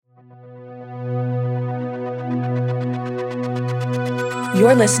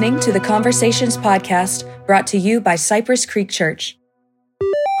You're listening to the Conversations Podcast, brought to you by Cypress Creek Church.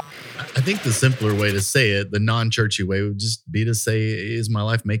 I think the simpler way to say it, the non-churchy way, would just be to say, is my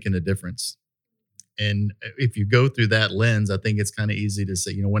life making a difference? And if you go through that lens, I think it's kind of easy to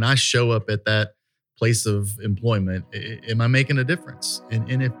say, when I show up at that place of employment, am I making a difference?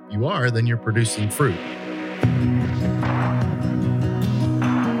 And if you are, then you're producing fruit.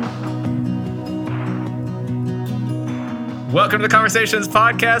 Welcome to the Conversations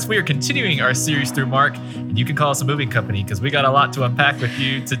Podcast. We are continuing our series through Mark, and you can call us a moving company because we got a lot to unpack with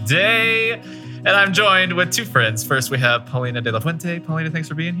you today. And I'm joined with two friends. First, we have Paulina de la Fuente. Paulina, thanks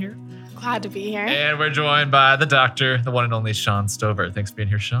for being here. Glad to be here. And we're joined by the doctor, the one and only Shawn Stover. Thanks for being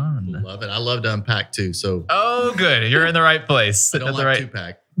here, Shawn. Love it. I love to unpack too. So. Oh, good. You're in the right place. I don't like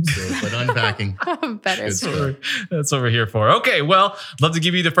two-pack. But unpacking. Better. That's what we're here for. Okay, well, love to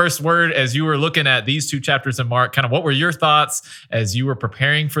give you the first word as you were looking at these two chapters in Mark. Kind of what were your thoughts as you were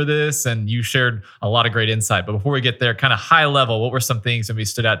preparing for this? And you shared a lot of great insight. But before we get there, kind of high level, what were some things that maybe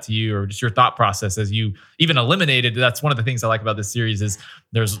stood out to you or just your thought process as you even eliminated? That's one of the things I like about this series is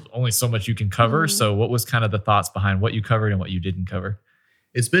there's only so much you can cover. So what was kind of the thoughts behind what you covered and what you didn't cover?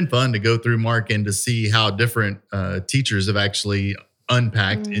 It's been fun to go through Mark and to see how different teachers have actually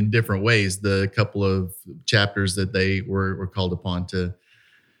unpacked in different ways the couple of chapters that they were called upon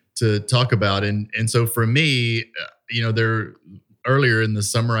to talk about. And so for me, there earlier in the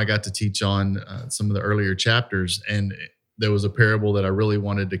summer, I got to teach on some of the earlier chapters, and there was a parable that I really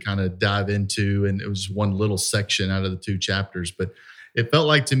wanted to kind of dive into, and it was one little section out of the two chapters. But it felt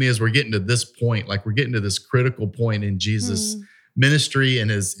like to me as we're getting to this point, like we're getting to this critical point in Jesus' ministry and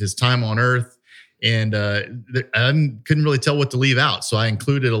his time on earth. And I couldn't really tell what to leave out. So I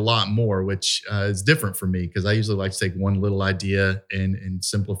included a lot more, which is different for me because I usually like to take one little idea and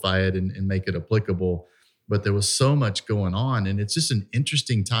simplify it and make it applicable. But there was so much going on. And it's just an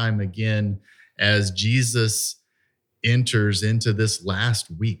interesting time again as Jesus enters into this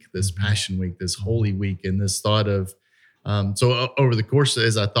last week, this Passion Week, this Holy Week, and this thought of, so over the course,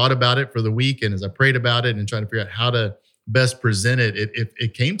 as I thought about it for the week and as I prayed about it and trying to figure out how to best present it,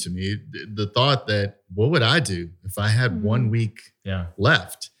 it came to me, the thought that what would I do if I had 1 week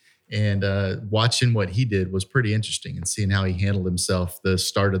left? And watching what he did was pretty interesting and seeing how he handled himself the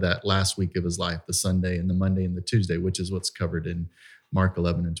start of that last week of his life, the Sunday and the Monday and the Tuesday, which is what's covered in Mark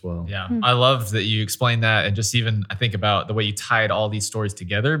 11 and 12. Yeah, I love that you explained that. And just even I think about the way you tied all these stories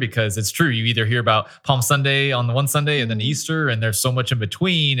together, because it's true. You either hear about Palm Sunday on the one Sunday and then Easter, and there's so much in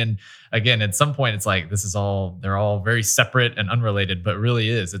between. And again, at some point, it's like they're all very separate and unrelated, but really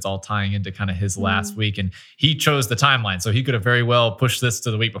is. It's all tying into kind of his last week. And he chose the timeline. So he could have very well pushed this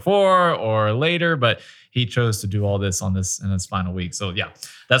to the week before or later, but he chose to do all this in this final week. So yeah,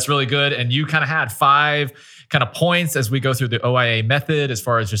 that's really good. And you kind of had 5 kind of points as we go through the OIA method as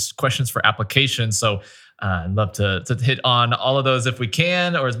far as just questions for application. So I'd love to hit on all of those if we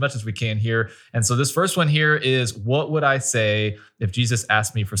can, or as much as we can here. And so this first one here is, what would I say if Jesus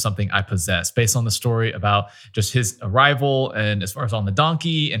asked me for something I possess? Based on the story about just his arrival and as far as on the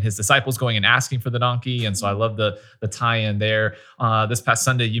donkey and his disciples going and asking for the donkey. And so I love the tie-in there. This past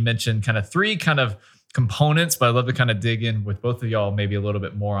Sunday, you mentioned kind of 3 kind of components, but I'd love to kind of dig in with both of y'all maybe a little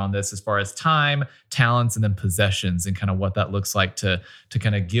bit more on this as far as time, talents, and then possessions and kind of what that looks like to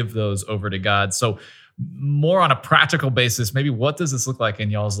kind of give those over to God. So more on a practical basis, maybe what does this look like in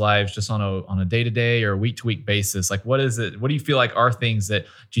y'all's lives just on a day-to-day or week-to-week basis? Like what is it? What do you feel like are things that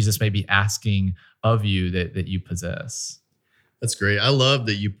Jesus may be asking of you that you possess? That's great. I love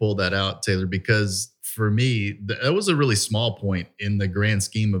that you pulled that out, Taylor, because for me, that was a really small point in the grand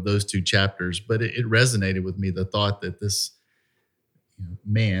scheme of those 2 chapters, but it resonated with me, the thought that this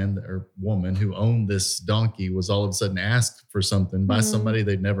man or woman who owned this donkey was all of a sudden asked for something by somebody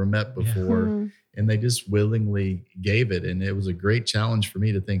they'd never met before, and they just willingly gave it. And it was a great challenge for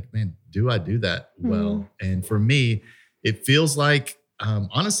me to think, man, do I do that well? And for me, it feels like,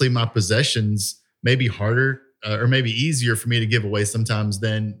 honestly, my possessions may be harder or maybe easier for me to give away sometimes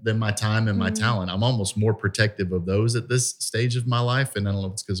than my time and my talent. I'm almost more protective of those at this stage of my life. And I don't know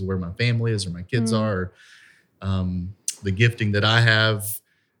if it's because of where my family is or my kids are, or the gifting that I have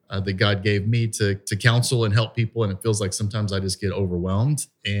that God gave me to counsel and help people. And it feels like sometimes I just get overwhelmed.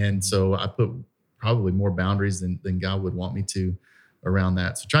 And so I put probably more boundaries than God would want me to around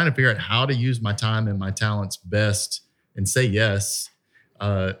that. So trying to figure out how to use my time and my talents best and say yes.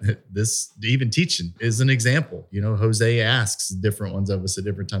 This even teaching is an example. Jose asks different ones of us at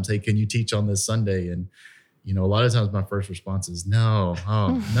different times, hey, can you teach on this Sunday? And a lot of times my first response is no.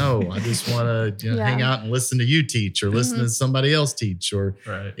 I just want to hang out and listen to you teach or listen to somebody else teach or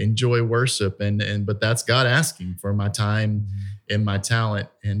enjoy worship. But that's God asking for my time and my talent.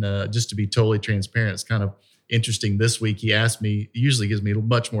 And just to be totally transparent, it's kind of interesting. This week, he asked me, he usually gives me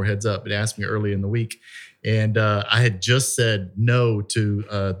much more heads up, but he asked me early in the week. And I had just said no to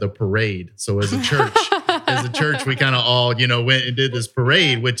the parade. So as a church, we kind of all, went and did this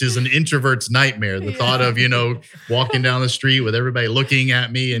parade, which is an introvert's nightmare. The thought of, walking down the street with everybody looking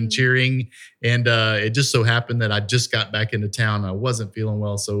at me and cheering. And it just so happened that I just got back into town. I wasn't feeling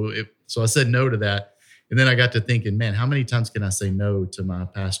well. So I said no to that. And then I got to thinking, man, how many times can I say no to my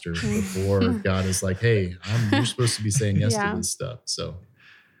pastor before God is like, hey, you're supposed to be saying yes to this stuff. So.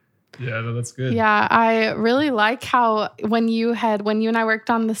 Yeah, no, that's good. Yeah, I really like how when you and I worked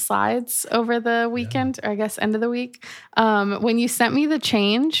on the slides over the weekend, or I guess end of the week, when you sent me the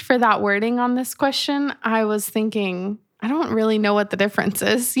change for that wording on this question, I was thinking, I don't really know what the difference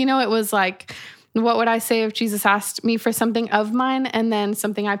is. It was like, what would I say if Jesus asked me for something of mine and then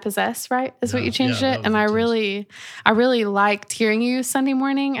something I possess, right? Is what you changed it. And I really liked hearing you Sunday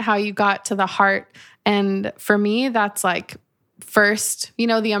morning, how you got to the heart. And for me, that's like, first,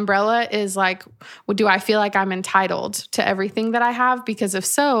 the umbrella is like, well, do I feel like I'm entitled to everything that I have? Because if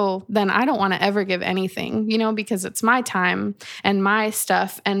so, then I don't want to ever give anything, because it's my time and my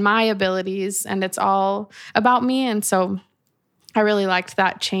stuff and my abilities, and it's all about me. And so I really liked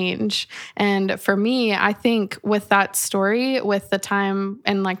that change. And for me, I think with that story, with the time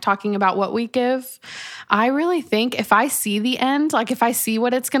and like talking about what we give, I really think if I see the end, like if I see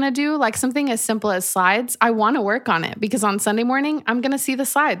what it's going to do, like something as simple as slides, I want to work on it because on Sunday morning, I'm going to see the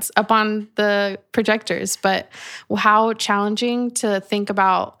slides up on the projectors. But how challenging to think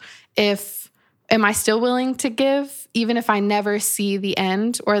about am I still willing to give even if I never see the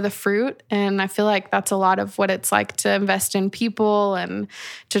end or the fruit? And I feel like that's a lot of what it's like to invest in people and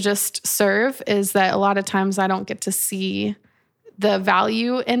to just serve, is that a lot of times I don't get to see the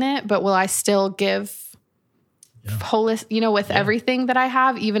value in it, but will I still give with everything that I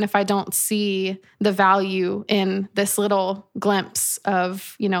have, even if I don't see the value in this little glimpse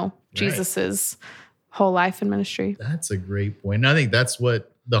of, Jesus's whole life and ministry. That's a great point. And I think that's what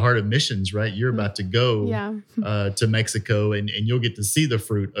the heart of missions, right? You're about to go to Mexico and you'll get to see the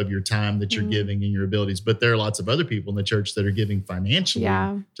fruit of your time that you're giving and your abilities. But there are lots of other people in the church that are giving financially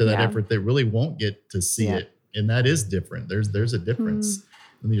to that effort that really won't get to see it. And that is different. There's a difference.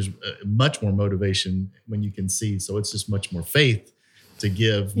 And there's much more motivation when you can see. So it's just much more faith to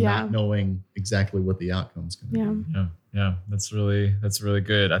give, not knowing exactly what the outcome is going to be. Yeah. That's really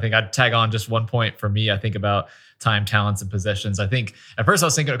good. I think I'd tag on just one point for me. I think about time, talents, and possessions. I think at first I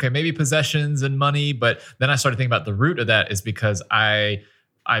was thinking, okay, maybe possessions and money, but then I started thinking about the root of that is because I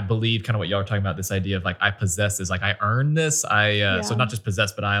believe kind of what y'all are talking about, this idea of like, I possess this, like I earned this. So not just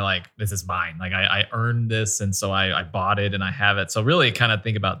possess, but I like, this is mine. Like I earned this. And so I bought it and I have it. So really kind of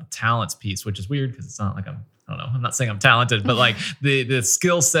think about the talents piece, which is weird because it's not like I'm not saying I'm talented, but like the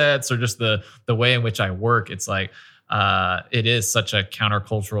skill sets or just the way in which I work, it's like, it is such a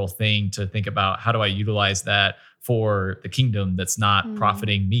countercultural thing to think about how do I utilize that for the kingdom that's not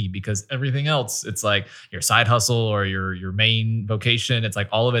profiting me, because everything else, it's like your side hustle or your main vocation. It's like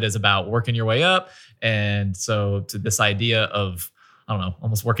all of it is about working your way up. And so to this idea of, I don't know,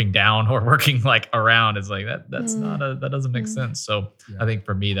 almost working down or working like around is like, that doesn't make sense. So I think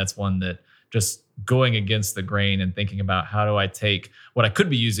for me, that's one that just going against the grain and thinking about how do I take what I could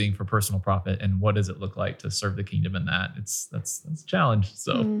be using for personal profit and what does it look like to serve the kingdom in that? That's a challenge.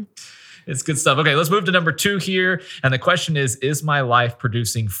 So it's good stuff. Okay, let's move to number 2 here. And the question is my life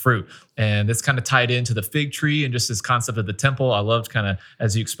producing fruit? And this kind of tied into the fig tree and just this concept of the temple. I loved kind of,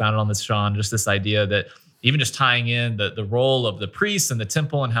 as you expounded on this, Shawn, just this idea that even just tying in the role of the priests and the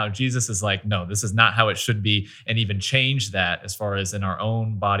temple and how Jesus is like, no, this is not how it should be, and even change that as far as in our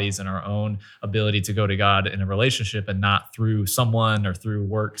own bodies and our own ability to go to God in a relationship and not through someone or through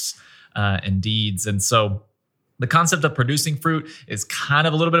works and deeds. And so the concept of producing fruit is kind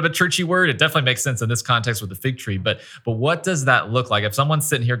of a little bit of a churchy word. It definitely makes sense in this context with the fig tree, but what does that look like? If someone's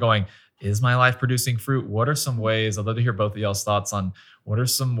sitting here going, is my life producing fruit? What are some ways? I'd love to hear both of y'all's thoughts on what are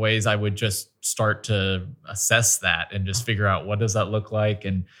some ways I would just start to assess that and just figure out what does that look like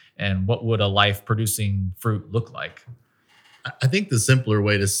and what would a life producing fruit look like? I think the simpler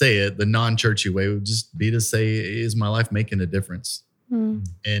way to say it, the non-churchy way, would just be to say, is my life making a difference?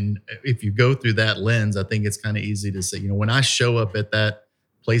 And if you go through that lens, I think it's kind of easy to say, when I show up at that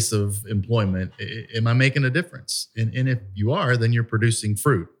place of employment, am I making a difference? And if you are, then you're producing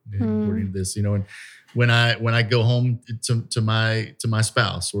fruit according to this, and when I go home to my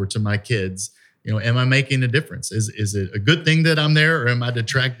spouse or to my kids, am I making a difference? Is it a good thing that I'm there, or am I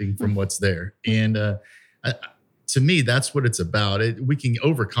detracting from what's there? And to me, that's what it's about. We can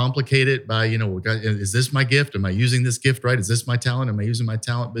overcomplicate it by, well, God, is this my gift? Am I using this gift right? Is this my talent? Am I using my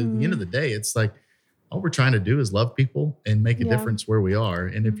talent? But at the end of the day, it's like, all we're trying to do is love people and make a difference where we are.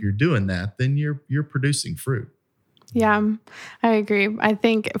 And if you're doing that, then you're producing fruit. Yeah, I agree. I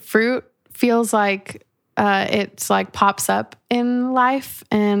think fruit feels like it's like pops up in life.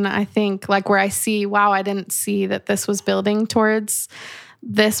 And I think like where I see, wow, I didn't see that this was building towards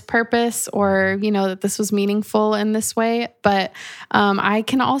this purpose, or, that this was meaningful in this way. But I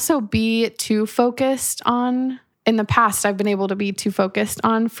can also be too focused on, in the past, I've been able to be too focused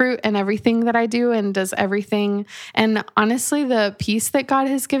on fruit and everything that I do and does everything. And honestly, the peace that God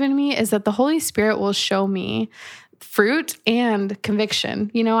has given me is that the Holy Spirit will show me fruit and conviction.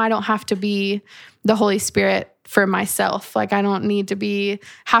 I don't have to be the Holy Spirit for myself. Like I don't need to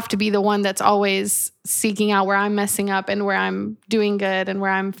have to be the one that's always seeking out where I'm messing up and where I'm doing good and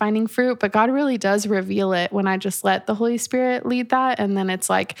where I'm finding fruit. But God really does reveal it when I just let the Holy Spirit lead that. And then it's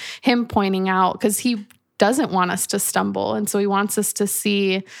like him pointing out, because he doesn't want us to stumble. And so he wants us to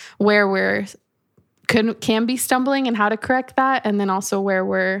see where we're can be stumbling and how to correct that. And then also where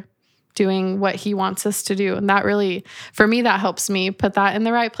we're doing what he wants us to do. And that really, for me, that helps me put that in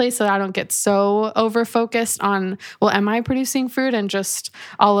the right place so that I don't get so over-focused on, well, am I producing fruit? And just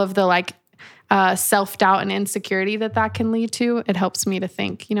all of the like self-doubt and insecurity that can lead to. It helps me to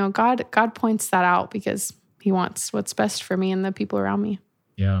think, God points that out because he wants what's best for me and the people around me.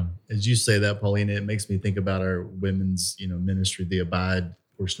 Yeah. As you say that, Paulina, it makes me think about our women's, ministry, the Abide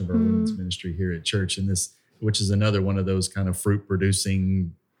portion of our women's ministry here at church. And this, which is another one of those kind of fruit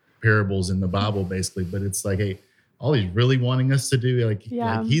producing parables in the Bible, basically. But it's like, hey, all he's really wanting us to do, like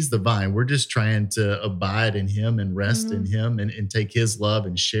he's the vine. We're just trying to abide in him and rest in him and take his love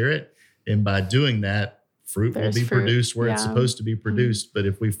and share it. And by doing that, fruit will be produced where it's supposed to be produced. But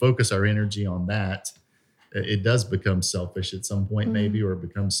if we focus our energy on that, it does become selfish at some point, maybe, or it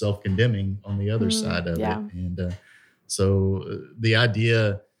becomes self-condemning on the other side of it. And so the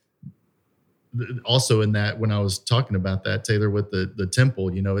idea also in that, when I was talking about that, Taylor, with the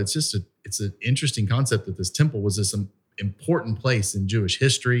temple, it's an interesting concept that this temple was this important place in Jewish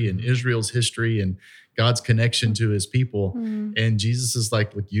history and Israel's history and God's connection to his people. And Jesus is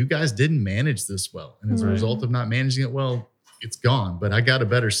like, look, you guys didn't manage this well. And as a result of not managing it well, it's gone. But I got a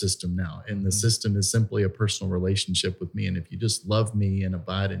better system now. And the system is simply a personal relationship with me. And if you just love me and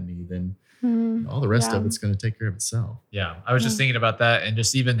abide in me, then all the rest of it's going to take care of itself. Yeah. I was just thinking about that, and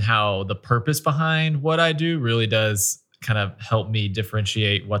just even how the purpose behind what I do really does kind of help me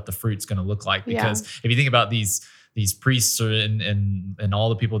differentiate what the fruit's going to look like. Because if you think about these priests and all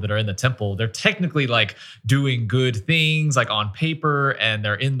the people that are in the temple, they're technically like doing good things like on paper, and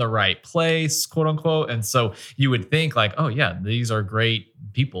they're in the right place, quote unquote. And so you would think like, oh yeah, these are great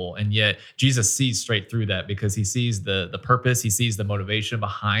people. And yet Jesus sees straight through that, because he sees the purpose, he sees the motivation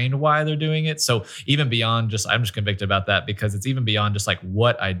behind why they're doing it. So even beyond I'm just convicted about that, because it's even beyond just like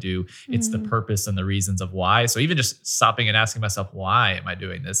what I do, it's the purpose and the reasons of why. So even just stopping and asking myself, why am I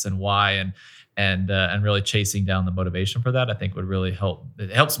doing this and why? And really chasing down the motivation for that, I think would really help.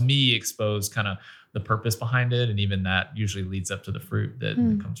 It helps me expose kind of the purpose behind it. And even that usually leads up to the fruit that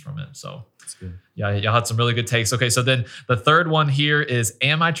comes from it. So that's good. Yeah, y'all had some really good takes. Okay, so then the third one here is,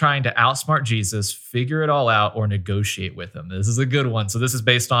 am I trying to outsmart Jesus, figure it all out, or negotiate with him? This is a good one. So this is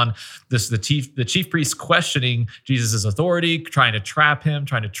based on the chief priest questioning Jesus' authority, trying to trap him,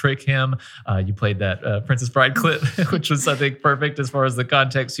 trying to trick him. You played that Princess Bride clip, which was, I think, perfect as far as the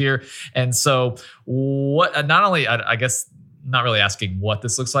context here. And so what, not only, I guess, not really asking what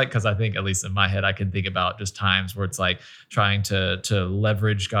this looks like, because I think, at least in my head, I can think about just times where it's like trying to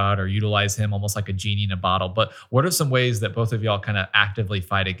leverage God or utilize him almost like a genie in a bottle. But what are some ways that both of y'all kind of actively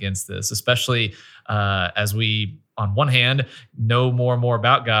fight against this, especially as we, on one hand, know more and more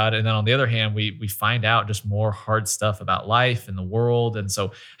about God, and then on the other hand, we find out just more hard stuff about life and the world. And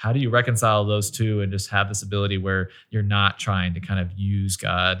so how do you reconcile those two and just have this ability where you're not trying to kind of use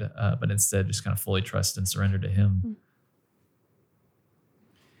God, but instead just kind of fully trust and surrender to him?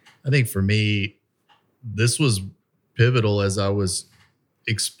 I think for me, this was pivotal as I was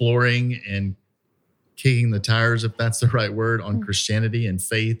exploring and kicking the tires, if that's the right word, on Christianity and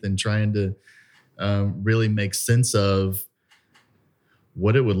faith, and trying to really make sense of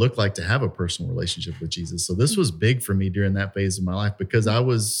what it would look like to have a personal relationship with Jesus. So this was big for me during that phase of my life, because I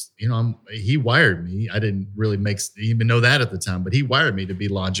was, he wired me. I didn't really even know that at the time, but he wired me to be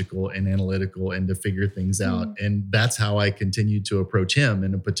logical and analytical and to figure things out. And that's how I continued to approach him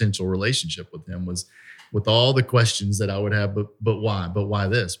in a potential relationship with him, was with all the questions that I would have, but why? But why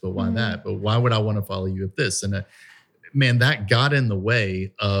this? But why that? But why would I want to follow you if this? And man, that got in the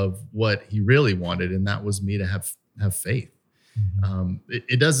way of what he really wanted. And that was me to have have faith.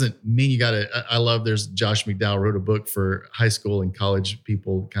 It doesn't mean you got to. I love. There's Josh McDowell wrote a book for high school and college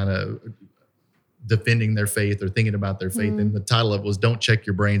people, kind of defending their faith or thinking about their faith. And the title of it was "Don't Check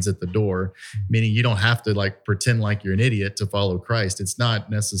Your Brains at the Door," meaning you don't have to like pretend like you're an idiot to follow Christ. It's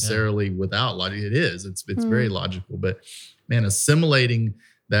not necessarily without logic. It is. It's very logical. But man, assimilating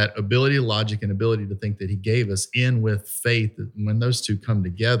that ability to logic and ability to think that he gave us in with faith, when those two come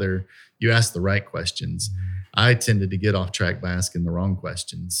together, you ask the right questions. I tended to get off track by asking the wrong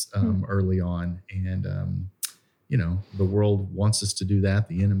questions early on. And, the world wants us to do that.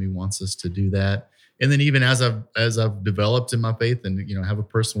 The enemy wants us to do that. And then even as I've developed in my faith and, have a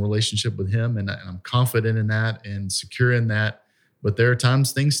personal relationship with him, and I'm confident in that and secure in that, but there are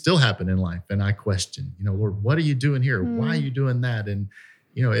times things still happen in life and I question, Lord, what are you doing here? Why are you doing that? And,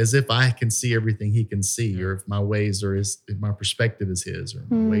 as if I can see everything he can see, or if my ways are if my perspective is his, or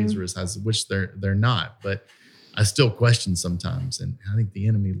my ways are his, which they're not. But I still question sometimes. And I think the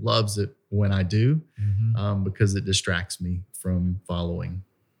enemy loves it when I do, because it distracts me from following.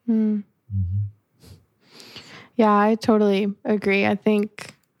 Yeah, I totally agree. I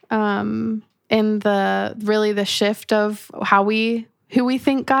think in the shift of who we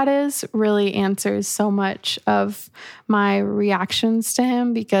think God is really answers so much of my reactions to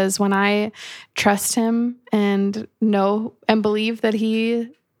him, because when I trust him and know and believe that he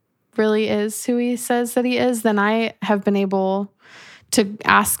really is who he says that he is, then I have been able to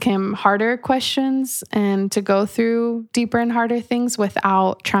ask him harder questions and to go through deeper and harder things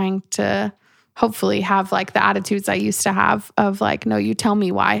without trying to hopefully have like the attitudes I used to have of like, no, you tell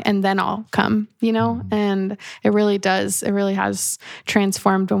me why, and then I'll come, and it really has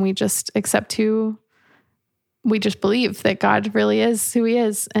transformed when we just we just believe that God really is who he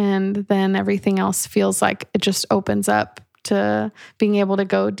is. And then everything else feels like it just opens up to being able to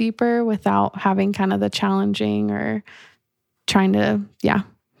go deeper without having kind of the challenging or trying to,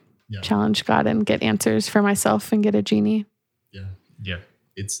 challenge God and get answers for myself and get a genie. Yeah.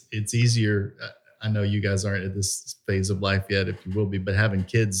 It's easier. I know you guys aren't at this phase of life yet, if you will be, but having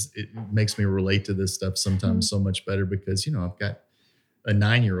kids, it makes me relate to this stuff sometimes so much better, because, I've got a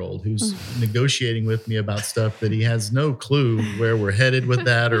 9-year-old who's negotiating with me about stuff that he has no clue where we're headed with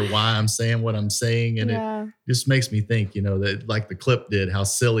that or why I'm saying what I'm saying. And it just makes me think, that like the clip did, how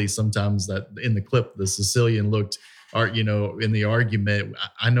silly sometimes that in the clip, the Sicilian looked, in the argument.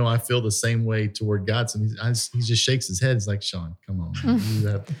 I know I feel the same way toward God. So he just shakes his head. He's like, Shawn, come on,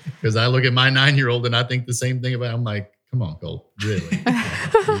 man. Because I look at my 9-year-old and I think the same thing about him. I'm like, come on, Colt, really?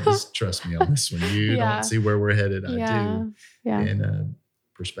 You just trust me on this one. You don't see where we're headed. I do. Yeah. And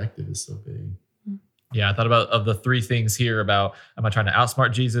perspective is so big. Yeah, I thought about of the three things here about, am I trying to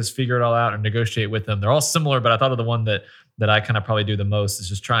outsmart Jesus, figure it all out, or negotiate with him? They're all similar, but I thought of the one that I kind of probably do the most is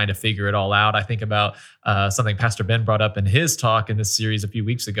just trying to figure it all out. I think about something Pastor Ben brought up in his talk in this series a few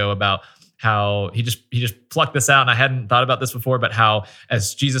weeks ago about how he just plucked this out. And I hadn't thought about this before, but how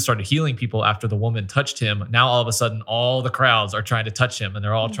as Jesus started healing people after the woman touched him, now all of a sudden, all the crowds are trying to touch him, and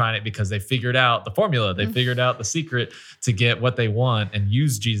they're all trying it because they figured out the formula. They figured out the secret to get what they want and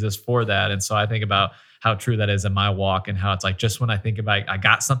use Jesus for that. And so I think about how true that is in my walk, and how it's like, just when I think about I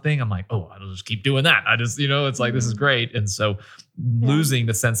got something, I'm like, oh, I'll just keep doing that. I just, it's like, this is great. And so losing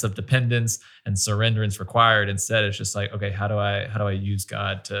the sense of dependence and surrenderance required, instead it's just like, okay, how do I use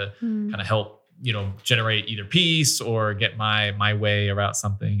God to kind of help, generate either peace or get my way about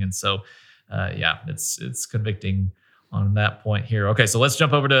something. And so, it's convicting on that point here. Okay, so let's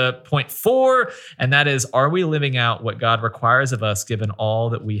jump over to point 4, and that is, are we living out what God requires of us given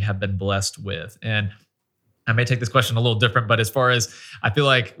all that we have been blessed with? And I may take this question a little different, but as far as I feel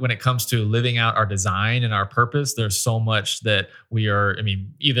like when it comes to living out our design and our purpose, there's so much that we are,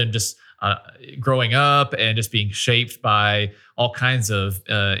 even just growing up and just being shaped by all kinds of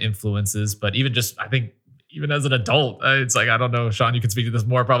influences, but even just, I think, even as an adult, it's like, I don't know, Shawn, you can speak to this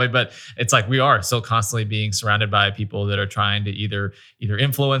more probably, but it's like we are so constantly being surrounded by people that are trying to either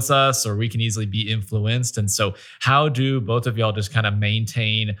influence us, or we can easily be influenced. And so how do both of y'all just kind of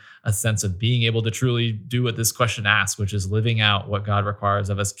maintain a sense of being able to truly do what this question asks, which is living out what God requires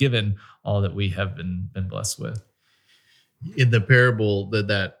of us, given all that we have been blessed with? In the parable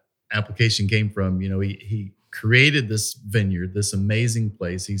that application came from, he created this vineyard, this amazing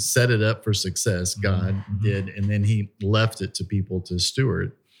place. He set it up for success, God did, and then he left it to people to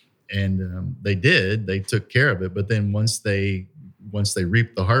steward. And they took care of it. But then once they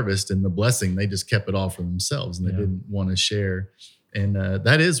reaped the harvest and the blessing, they just kept it all for themselves, and they didn't want to share. And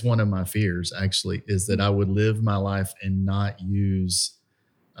that is one of my fears, actually, is that I would live my life and not use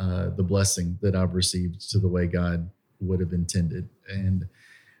the blessing that I've received to the way God would have intended. And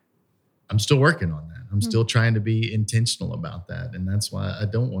I'm still working on that. I'm still trying to be intentional about that. And that's why I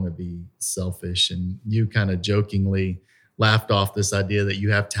don't want to be selfish. And you kind of jokingly laughed off this idea that you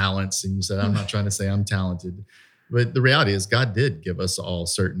have talents. And you said, I'm not trying to say I'm talented. But the reality is God did give us all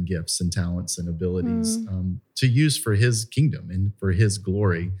certain gifts and talents and abilities to use for his kingdom and for his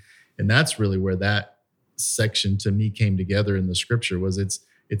glory. And that's really where that section to me came together in the scripture was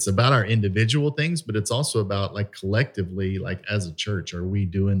it's about our individual things, but it's also about like collectively, like as a church, are we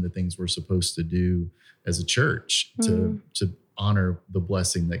doing the things we're supposed to do as a church to honor the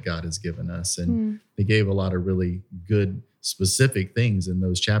blessing that God has given us? And he gave a lot of really good specific things in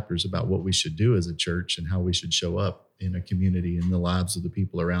those chapters about what we should do as a church and how we should show up in a community in the lives of the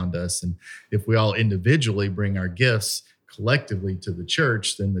people around us. And if we all individually bring our gifts collectively to the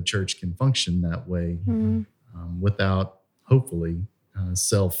church, then the church can function that way without hopefully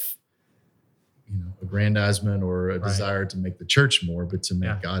self aggrandizement or a desire to make the church more, but to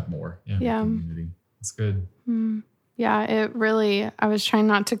make God more in the community. That's good. Yeah, it really, I was trying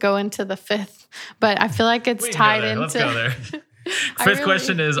not to go into the fifth, but I feel like it's tied into. Let's go there. Fifth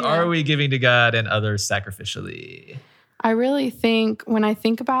question is, are we giving to God and others sacrificially? I really think when I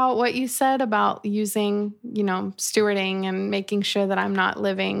think about what you said about using, stewarding and making sure that I'm not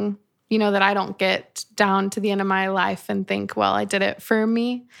living, that I don't get down to the end of my life and think, well, I did it for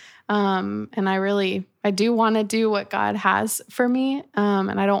me. And I do want to do what God has for me.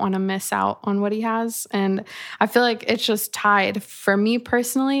 And I don't want to miss out on what he has. And I feel like it's just tied for me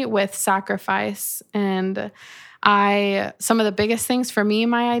personally with sacrifice. And some of the biggest things for me,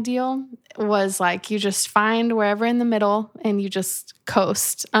 my ideal was like, you just find wherever in the middle and you just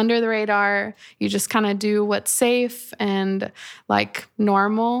coast under the radar. You just kind of do what's safe and like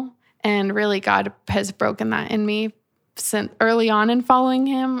normal. And really God has broken that in me since early on in following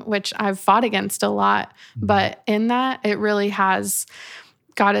him, which I've fought against a lot. But in that, it really has,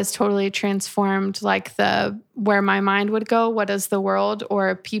 God has totally transformed like where my mind would go. What does the world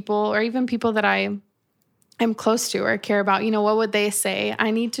or people, or even people that I am close to or care about, what would they say I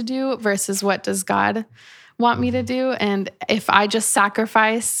need to do versus what does God want me to do? And if I just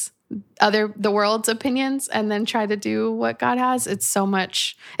sacrifice the world's opinions and then try to do what God has,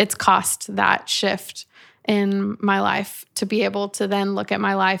 it's cost that shift in my life to be able to then look at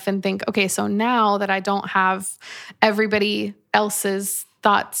my life and think, okay, so now that I don't have everybody else's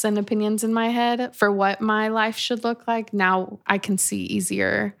thoughts and opinions in my head for what my life should look like, now I can see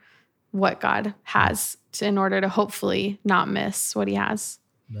easier what God has in order to hopefully not miss what he has.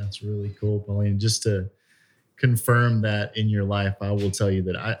 That's really cool, Pauline. Just to confirm that in your life, I will tell you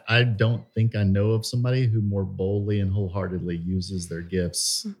that I don't think I know of somebody who more boldly and wholeheartedly uses their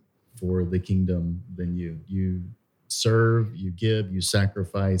gifts for the kingdom than you. You serve, you give, you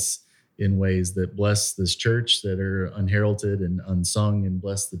sacrifice in ways that bless this church that are unheralded and unsung, and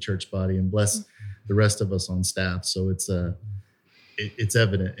bless the church body and bless the rest of us on staff. So it's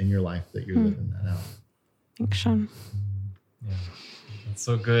evident in your life that you're living that out. Thanks, Shawn. Yeah, that's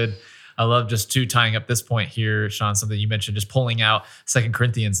so good. I love just tying up this point here, Shawn, something you mentioned, just pulling out 2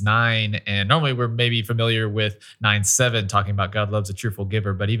 Corinthians 9. And normally we're maybe familiar with 9:7, talking about God loves a cheerful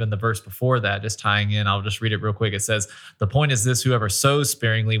giver. But even the verse before that, just tying in, I'll just read it real quick. It says, the point is this: whoever sows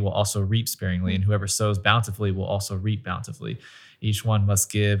sparingly will also reap sparingly, and whoever sows bountifully will also reap bountifully. Each one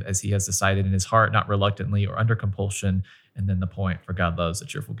must give as he has decided in his heart, not reluctantly or under compulsion. And then the point, for God loves a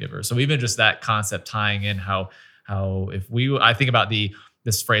cheerful giver. So even just that concept tying in how I think about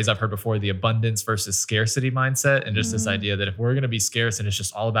this phrase I've heard before, the abundance versus scarcity mindset. And just this idea that if we're going to be scarce and it's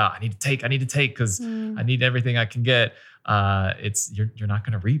just all about, I need to take because I need everything I can get, you're not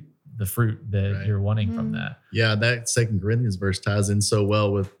going to reap the fruit that you're wanting from that. Yeah. That 2 Corinthians verse ties in so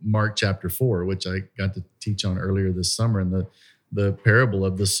well with Mark chapter 4, which I got to teach on earlier this summer, and the parable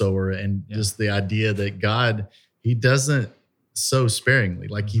of the sower, and just the idea that God, he doesn't sow sparingly.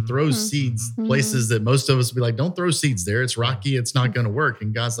 Like he throws seeds places that most of us would be like, don't throw seeds there. It's rocky. It's not going to work.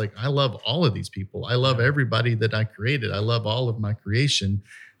 And God's like, I love all of these people. I love everybody that I created. I love all of my creation.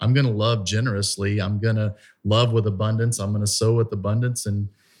 I'm going to love generously. I'm going to love with abundance. I'm going to sow with abundance. And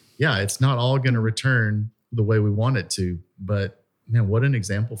yeah, it's not all going to return the way we want it to, but man, what an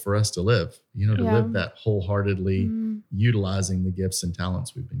example for us to live, to live that wholeheartedly, utilizing the gifts and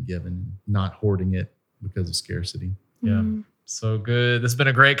talents we've been given, not hoarding it because of scarcity. Yeah. So good. This has been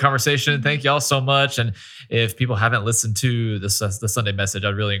a great conversation. Thank y'all so much. And if people haven't listened to the Sunday message,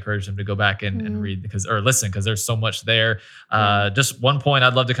 I'd really encourage them to go back and read listen, because there's so much there. Just one point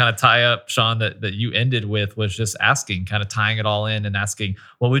I'd love to kind of tie up, Shawn, that you ended with, was just asking, kind of tying it all in and asking,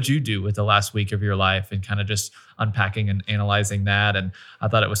 what would you do with the last week of your life, and kind of just unpacking and analyzing that. And I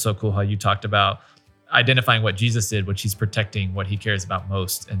thought it was so cool how you talked about identifying what Jesus did, which he's protecting what he cares about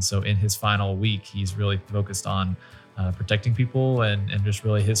most. And so in his final week, he's really focused on protecting people and just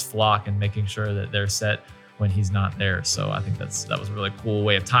really his flock and making sure that they're set when he's not there. So I think that was a really cool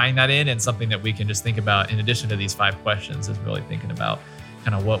way of tying that in, and something that we can just think about in addition to these 5 questions is really thinking about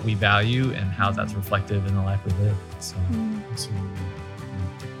kind of what we value and how that's reflective in the life we live. So absolutely.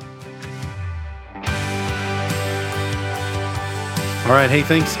 All right. Hey,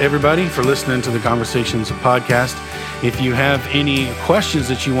 thanks everybody for listening to the Conversations podcast. If you have any questions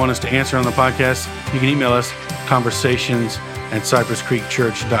that you want us to answer on the podcast, you can email us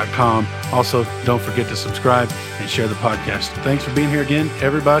conversations@cypresscreekchurch.com. Also, don't forget to subscribe and share the podcast. Thanks for being here again,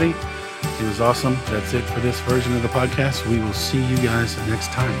 everybody. It was awesome. That's it for this version of the podcast. We will see you guys next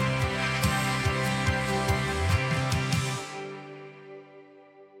time.